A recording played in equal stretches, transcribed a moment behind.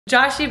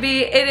Joshy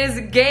B, it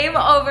is game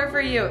over for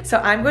you. So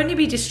I'm going to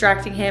be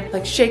distracting him,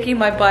 like shaking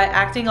my butt,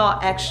 acting all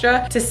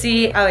extra to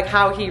see like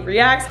how he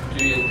reacts.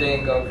 Do your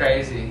thing, go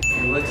crazy.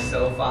 You look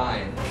so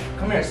fine.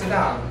 Come here, sit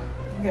down.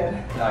 Good.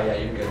 Oh yeah,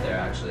 you're good there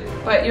actually.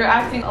 But you're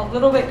acting a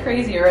little bit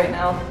crazier right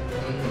now.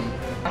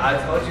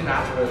 I told you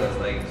not to wear those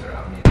leggings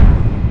around me.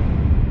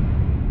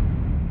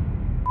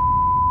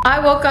 I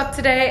woke up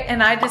today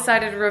and I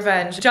decided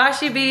revenge.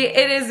 Joshy B,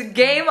 it is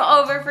game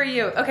over for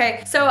you.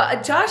 Okay, so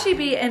Joshy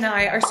B and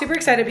I are super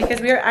excited because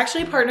we are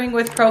actually partnering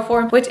with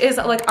Proform, which is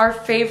like our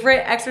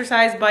favorite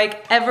exercise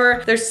bike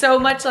ever. There's so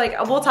much, like,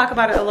 we'll talk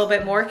about it a little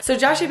bit more. So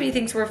Joshy B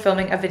thinks we're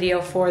filming a video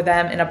for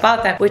them and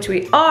about them, which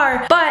we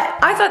are,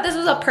 but I thought this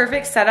was a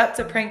perfect setup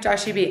to prank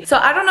Joshy B. So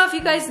I don't know if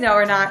you guys know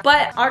or not,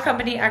 but our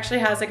company actually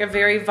has like a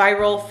very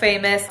viral,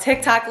 famous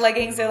TikTok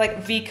leggings. They're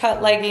like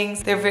V-cut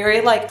leggings. They're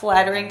very like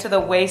flattering to the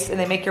waist and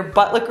they make your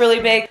butt look really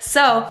big.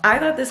 So I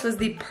thought this was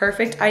the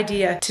perfect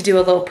idea to do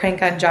a little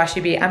prank on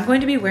Joshy B. I'm going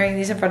to be wearing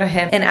these in front of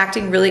him and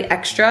acting really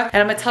extra. And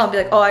I'm gonna tell him, be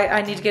like, oh,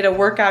 I need to get a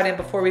workout in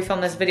before we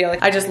film this video.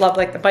 Like, I just love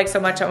like the bike so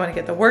much, I wanna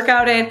get the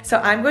workout in. So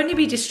I'm going to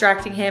be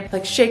distracting him,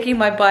 like shaking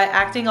my butt,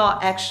 acting all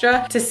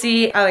extra to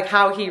see like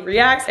how he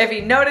reacts, if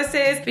he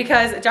notices,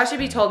 because Joshy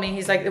B told me,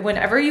 he's like,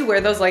 whenever you wear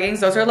those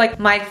leggings, those are like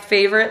my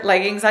favorite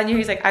leggings on you.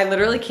 He's like, I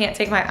literally can't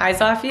take my eyes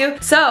off you.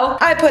 So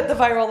I put the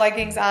viral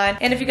leggings on,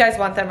 and if you guys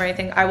want them or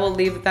anything, I will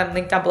leave them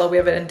linked down below. We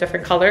have it in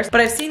different colors,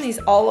 but I've seen these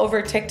all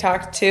over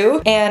TikTok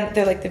too, and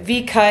they're like the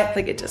V cut,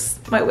 like it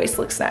just, my waist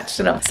looks snatched,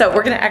 you know. So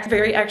we're gonna act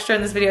very extra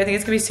in this video. I think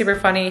it's gonna be super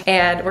funny,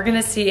 and we're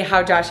gonna see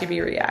how Joshy B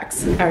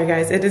reacts. All right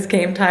guys, it is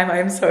game time. I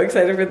am so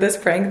excited for this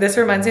prank. This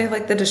reminds me of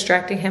like the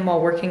distracting him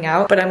while working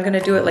out, but I'm gonna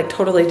do it like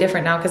totally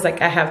different now because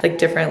like I have like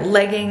different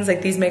leggings,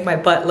 like these make my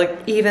butt look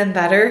even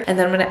better, and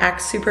then I'm gonna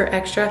act super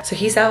extra. So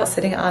he's out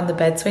sitting on the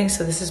bed swing,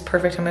 so this is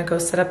perfect. I'm gonna go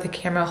set up the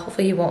camera.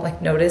 Hopefully he won't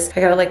like notice.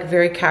 I gotta like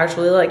very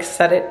casually like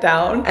set it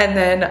down, and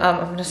then I'm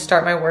gonna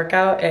start my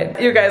workout and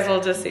you guys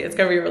will just see. It's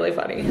gonna be really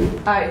funny.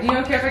 All right, do you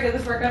don't care if I get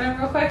this workout in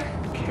real quick?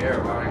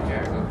 Care, why would I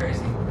care? Go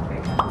crazy.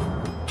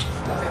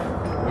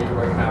 Are you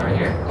working out right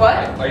here?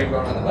 What? Are you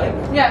going on the bike?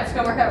 Yeah, I'm just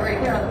gonna work out right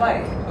here on the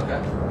bike. Okay.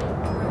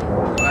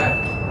 Go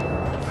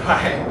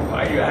ahead.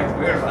 Why are you acting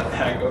weird about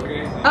that? Go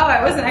crazy. Oh,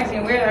 I wasn't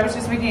acting weird. I was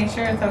just making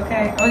sure it's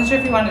okay. I wasn't sure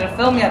if you wanted to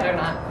film yet or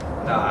not.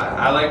 No,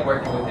 I like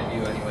working with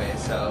you anyway,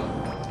 so.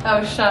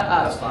 Oh, shut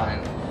up. That's fine.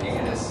 You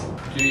can just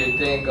do your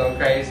thing, go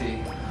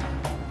crazy.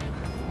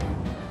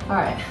 All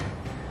right.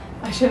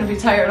 I shouldn't be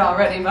tired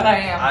already, but I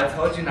am. I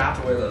told you not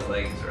to wear those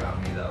leggings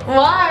around me though.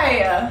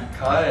 Why?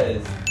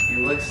 Cause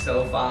you look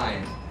so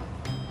fine.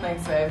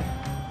 Thanks, babe.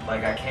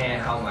 Like I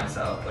can't help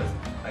myself, but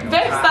like,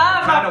 Babe,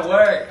 stop! I'm trying to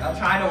work. I'm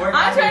trying to work.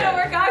 I'm trying to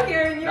work out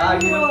here, and you're Nah, you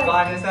doing look like...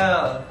 fine as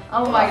hell.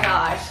 Oh my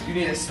gosh. You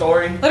need a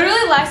story?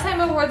 Literally, last time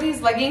I wore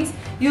these leggings,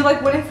 you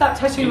like wouldn't stop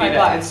touching my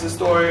butt. It's a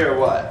story or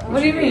what?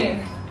 What do you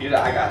mean?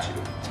 I got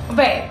you.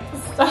 Babe,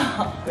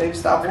 stop. Babe,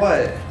 stop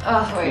what?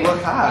 Oh wait. You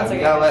look hot. We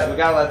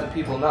gotta let the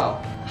people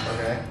know.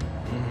 Okay.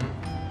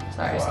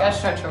 Sorry, just gotta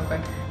stretch real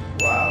quick.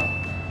 Wow.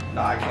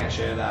 No, I can't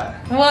share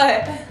that.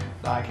 What?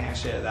 No, I can't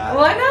share that.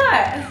 Why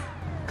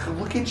not?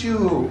 Look at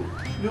you.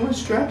 You're doing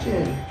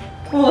stretching.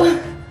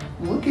 What?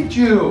 Look at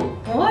you.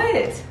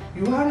 What?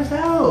 You hot as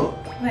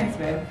hell. Thanks,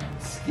 babe.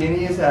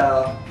 Skinny as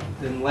hell.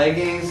 Them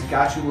leggings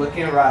got you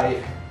looking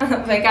right.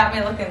 They got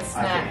me looking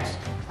snatched.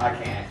 I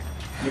can't.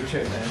 You're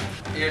tripping.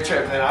 You're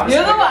tripping.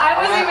 You're the one. I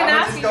wasn't even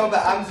asking.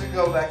 I'm just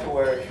gonna go back to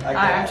work.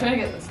 I'm trying to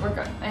get this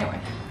workout. Anyway.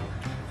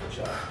 For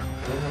sure.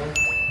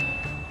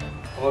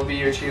 I'm gonna be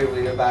your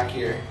cheerleader back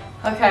here.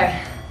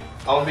 Okay.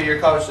 I'm gonna be your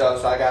coach though,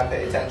 so I gotta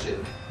pay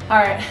attention. All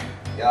right.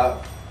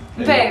 Yup.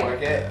 Babe.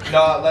 Work it.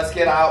 No, let's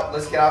get out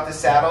the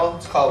saddle.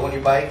 It's called when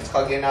you bike. It's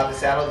called getting out the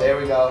saddle. There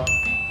we go.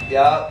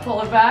 Yup.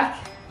 Pull it back.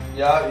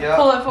 Yup.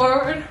 Pull it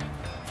forward.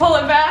 Pull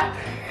it back.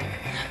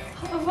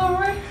 Pull it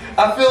forward.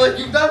 I feel like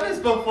you've done this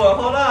before.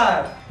 Hold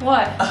on.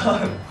 What?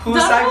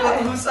 Whose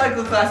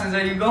cycle classes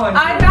are you going to?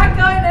 I'm not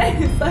going to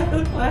any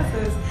cycle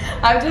classes.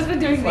 I've just been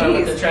doing What,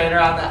 with these. the trainer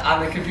on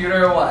the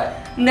computer or what?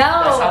 No.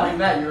 That's how we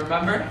met, you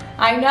remember?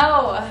 I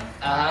know.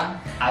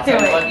 I'll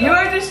tell you what though. You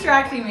are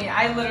distracting me.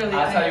 I literally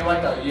I'll tell you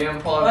what though, you didn't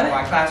pull up in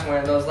my class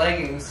wearing those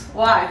leggings.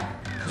 Why?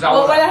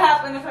 What would have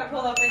happened if I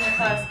pulled up in your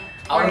class?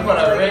 I would have put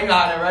a ring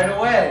on it right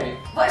away.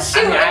 But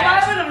shoot, if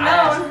I would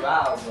have known.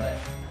 Wow,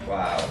 but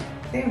wow.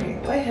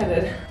 Damn,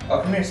 lightheaded.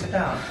 Oh, come here, sit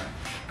down.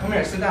 Come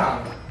here, sit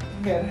down.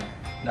 Good.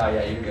 No,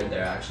 yeah, you're good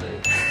there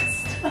actually.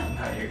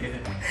 No, you're good.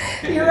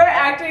 You were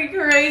acting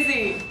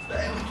crazy.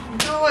 What you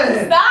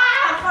doing?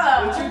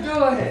 Stop! What you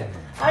doing?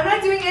 I'm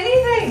not doing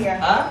anything.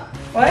 Huh?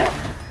 What?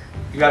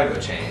 You gotta go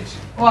change.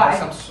 Why?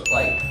 Put some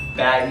like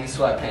baggy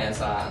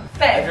sweatpants on.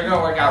 Babe. If you're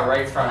gonna work out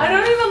right from I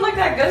don't even look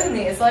that good in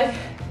these. Like,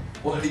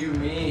 what do you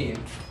mean?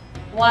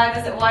 why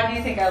do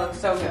you think I look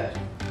so good?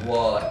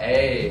 Well,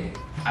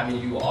 I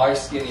mean you are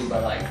skinny,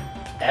 but like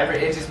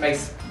it just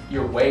makes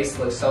your waist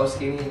look so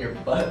skinny and your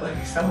butt look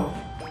so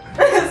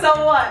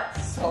So what?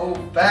 so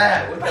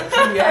bad with the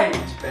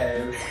pH,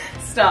 babe.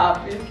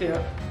 Stop, you're cute.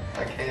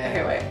 I can't.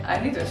 Okay, wait,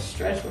 I need to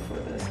stretch before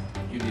this.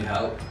 You need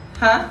help?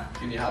 Huh?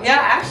 You need help? Yeah,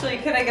 actually,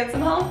 can I get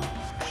some help?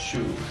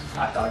 Shoot,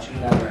 I thought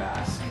you'd never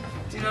ask.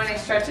 Do you know any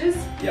stretches?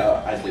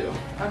 Yeah, I do.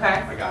 Okay.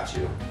 I got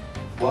you.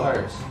 What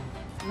hurts?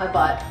 My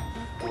butt.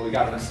 Well, we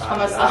gotta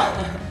massage it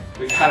out.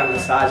 We gotta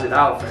massage it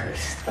out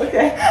first.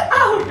 Okay.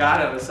 Ow! We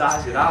gotta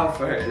massage it out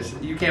first.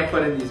 You can't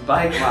put in these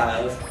bike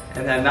miles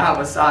and then not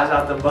massage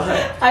out the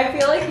butt. I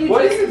feel like you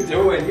What are you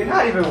doing? You're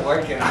not even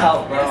working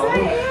out, bro.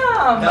 Yes,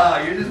 I am. No,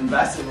 you're just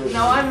messing with me.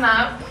 No, I'm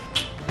not.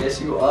 Yes,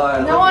 you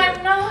are. No,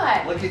 I'm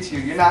not. Look at you.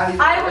 You're not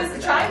even I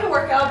was trying to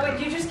work out, but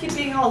you just keep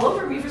being all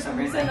over me for some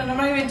reason, and I'm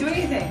not even doing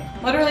anything.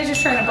 Literally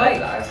just trying to bike.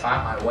 I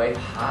find my wife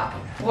hot.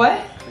 What?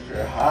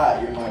 You're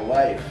hot. You're my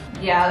wife.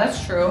 Yeah,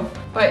 that's true.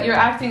 But you're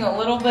acting a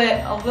little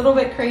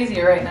bit crazy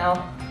right now.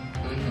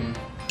 Mm-hmm.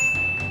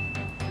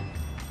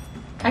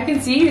 I can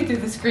see you through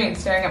the screen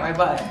staring at my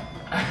butt.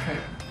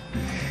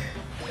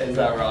 Is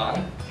that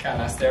wrong? Can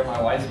I stare at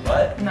my wife's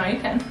butt? No, you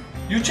can.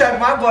 You check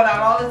my butt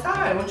out all the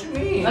time. What you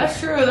mean? That's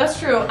true, that's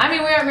true. I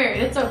mean, we aren't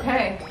married, it's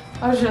okay.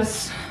 I was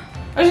just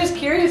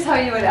curious how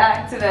you would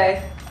act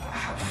today.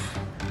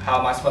 How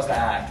am I supposed to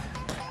act?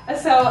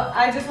 So,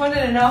 I just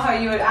wanted to know how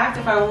you would act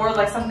if I wore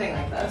like something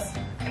like this.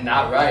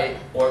 Not right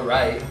or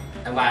right.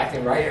 Am I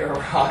acting right or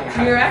wrong?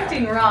 You're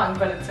acting wrong,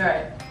 but it's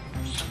right.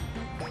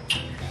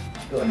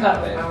 Feeling I'm that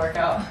done with way. my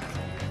workout.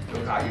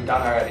 Look how you're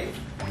done already.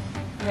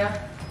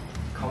 Yeah.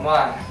 Come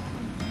on.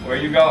 Where are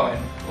you going?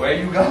 Where are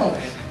you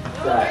going?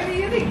 Where do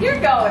you think you're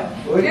going?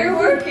 What do You're you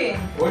working.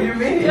 What do you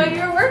mean? No,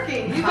 you're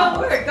working. You go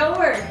work, go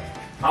work.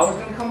 I was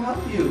gonna come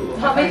help you.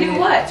 Help me do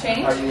what?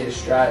 Change? Or you need a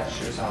stretch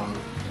or something.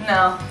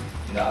 No.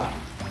 No.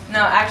 No,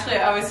 actually,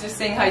 I was just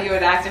seeing how you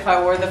would act if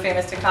I wore the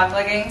famous TikTok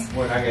leggings.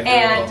 We're not gonna do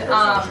And, a little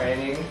personal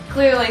training.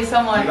 Clearly,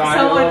 someone You gonna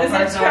do a little isn't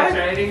personal trying.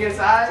 training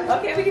inside?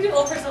 Okay, we can do a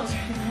little personal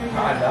training. Come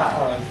on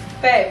down.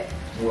 Babe,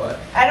 What?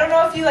 I don't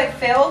know if you like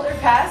failed or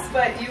passed,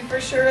 but you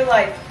for sure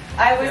like.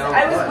 I was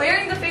what?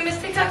 wearing the famous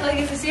TikTok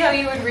leggings to see how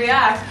you would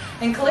react,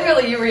 and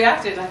clearly you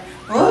reacted like,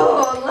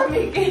 oh, let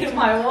me get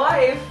my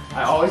wife.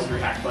 I always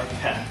react like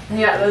that.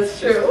 Yeah, that's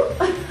true.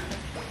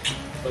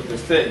 But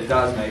this fit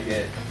does make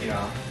it, you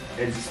know,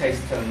 it just takes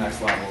it to the next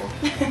level.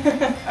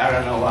 I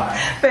don't know why.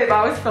 Babe,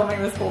 I was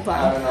filming this whole I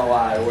time. don't know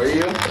why. Were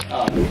you?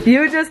 Oh.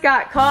 You just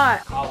got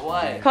caught. Caught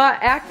what? Caught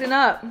acting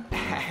up.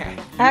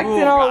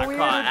 Acting all weird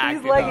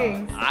with these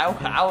leggings.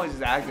 I was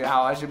just acting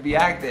how I should be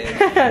acting.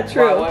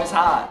 True. While I was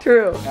hot.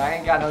 True. I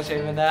ain't got no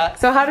shame in that.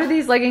 So how do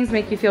these leggings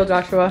make you feel,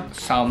 Joshua?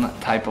 Some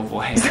type of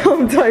way,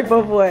 Some type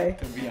of way.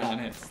 to be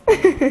honest.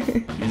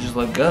 You just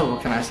look good,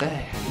 what can I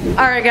say?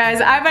 Alright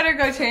guys, I better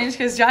go change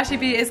because Joshy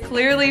B is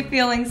clearly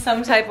feeling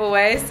some type of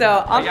way.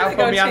 So I'm gonna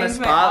go change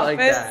my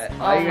outfit.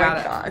 Oh my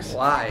gosh.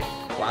 Why?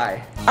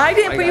 Why? I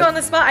didn't put you on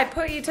the spot, I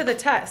put you to the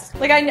test.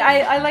 Like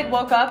I like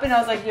woke up and I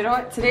was like, you know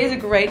what, today's a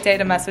great day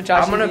to mess with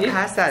Joshy I'm gonna B.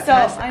 pass that So,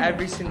 test I know.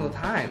 every single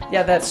time.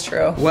 Yeah, that's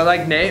true. Well,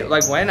 like Nate,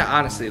 like when,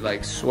 honestly,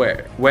 like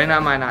swear, when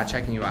am I not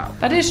checking you out?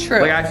 That is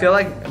true. Like I feel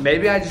like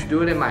maybe I just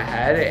do it in my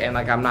head and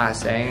like I'm not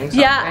saying something.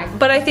 Yeah,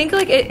 but I think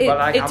like it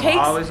I'm takes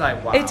always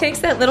like, wow. it takes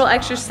that little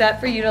extra step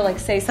for you to like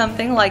say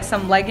something like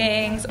some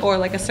leggings or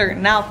like a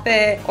certain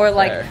outfit or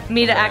like Fair,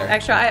 me to act fair.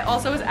 extra. I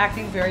also was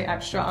acting very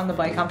extra on the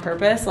bike on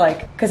purpose,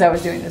 like because I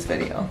was doing this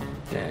video.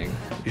 Dang,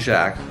 you should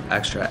act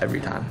extra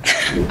every time.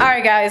 All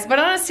right, guys. But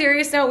on a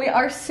serious note, we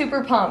are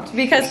super pumped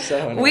because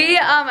So we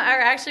are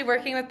actually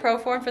working with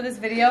Proform for this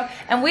video,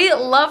 and we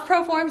love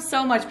Proform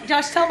so much.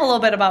 Josh, tell them a little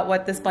bit about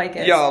what this bike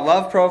is. Yo,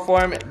 love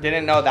Proform.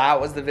 Didn't know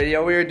that was the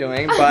video we were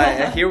doing,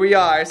 but here we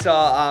are. So,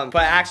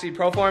 but actually,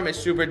 Proform is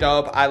super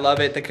dope. I love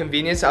it. The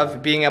convenience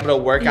of being able to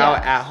work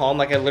out at home.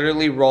 Like I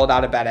literally rolled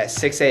out of bed at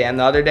 6 a.m.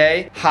 the other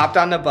day, hopped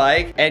on the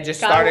bike, and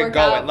just started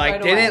going.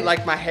 Like didn't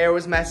like my hair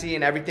was messy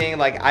and everything.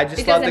 Like I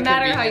just love the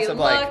convenience how you of look.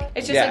 like.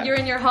 It's just like you're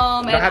in your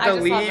home. You don't and have to I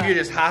just love leave. that. You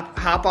just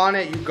hop on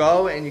it. You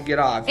go and you get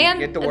off. You And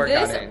get the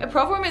workout in.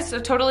 Proform is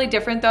totally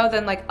different though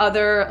than like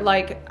other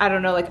I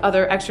don't know, like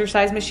other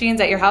exercise machines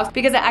at your house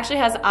because it actually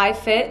has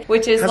iFit,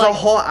 which is It has like a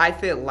whole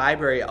iFit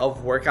library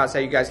of workouts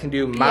that you guys can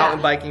do.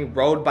 Mountain biking,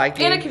 road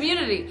biking. and a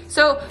community.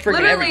 So Freaking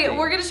literally, everything.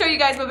 we're gonna show you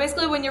guys. But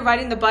basically, when you're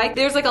riding the bike,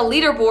 there's like a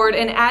leaderboard,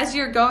 and as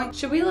you're going,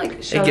 should we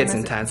like show It gets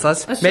them? intense.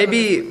 Let's show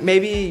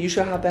Maybe you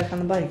should hop back on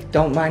the bike.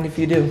 Don't mind if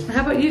you do.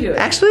 How about you do it?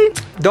 Actually,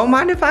 don't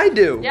mind if I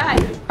do. Yeah.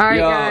 All right,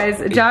 Yo. guys.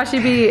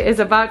 Joshy B is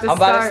about to I'm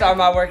about to start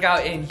my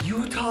workout in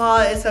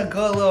Utah. It's a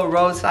good little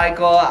road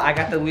cycle. I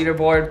got the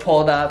leaderboard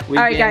pulled up. All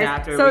right,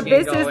 guys. So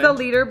this is the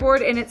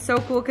leaderboard, and it's so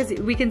cool because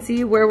we can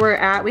see where we're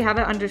at. We have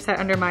it set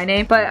under my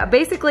name, but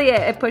basically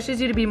it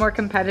pushes you to be more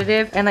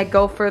competitive and like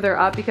go further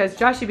up because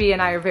Joshy B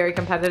and I are very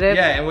competitive.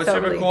 Yeah, and what's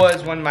super cool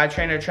is when my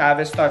trainer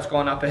Travis starts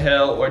going up a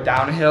hill or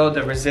down a hill,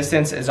 the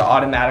resistance is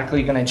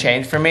automatically gonna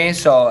change for me.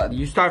 So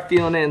you start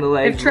feeling it in the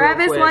legs. If Travis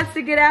real quick. wants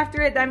to get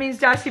after it, that means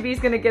Joshy B's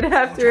gonna get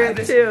after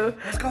it too.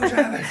 Let's go,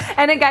 Travis.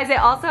 And then guys, it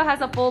also has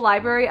a full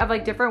library of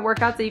like different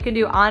workouts that you can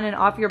do on and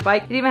off your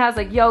bike. It even has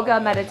like yoga,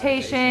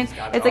 meditation.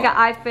 It's like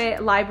an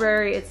iFit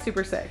library. It's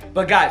super sick.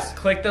 But guys,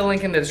 click the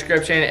link in the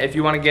description if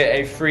you want to get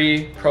a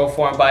free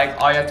Proform bike.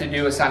 All you have to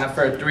do is sign up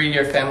for a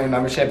 3-year family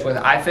membership with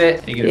iFit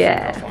and you get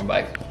a free Proform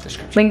bike.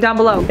 Description. Link down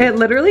below. It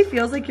literally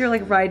feels like you're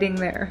like riding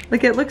there.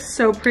 Like it looks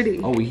so pretty.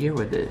 Oh, we here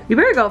with it. You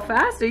better go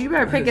faster. You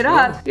better pick it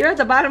up. You're at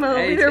the bottom of the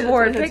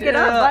leaderboard. Pick it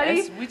up,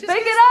 buddy. Pick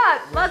it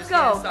up. Let's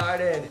go.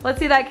 Started. Let's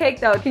see that cake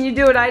though. Can you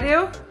do what I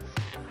do?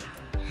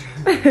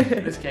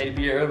 This Katie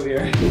beat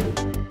earlier.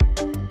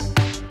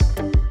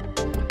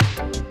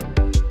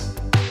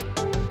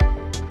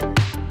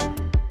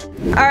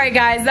 All right,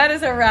 guys, that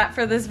is a wrap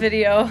for this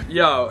video.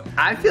 Yo,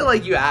 I feel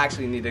like you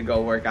actually need to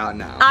go work out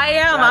now. I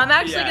am. I'm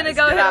actually gonna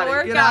go hit a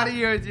workout. Get out of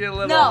here with your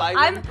little, like,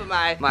 let me put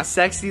my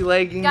sexy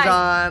leggings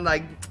on,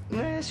 like.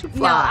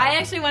 No, I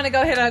actually want to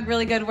go hit a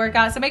really good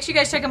workout. So make sure you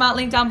guys check them out,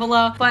 link down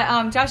below. But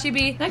Joshy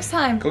B, next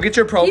time, go get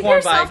your Proform keep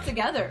yourself bike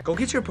together. Go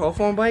get your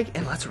Proform bike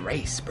and let's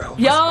race, bro.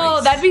 Yo,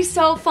 that'd be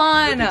so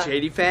fun. With the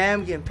JD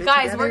fam getting pictures.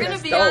 Guys, we're gonna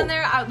be on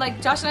there.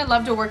 Like Josh and I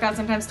love to work out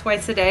sometimes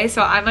twice a day,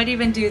 so I might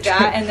even do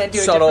that and then do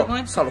a different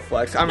one. Subtle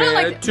flex. I mean,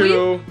 like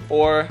 2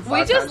 or 5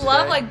 we just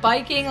love like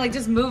biking, like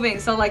just moving.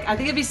 So like I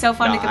think it'd be so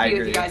fun to compete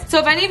with you guys. So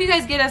if any of you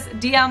guys get us,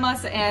 DM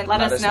us and let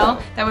us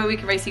know. That way we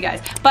can race you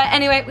guys. But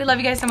anyway, we love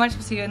you guys so much.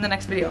 We'll see you in the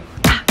next video.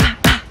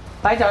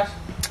 Bye, Josh.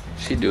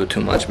 She do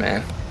too much,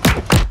 man.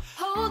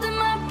 Holding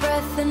my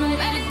breath and I'm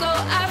ready to go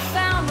out.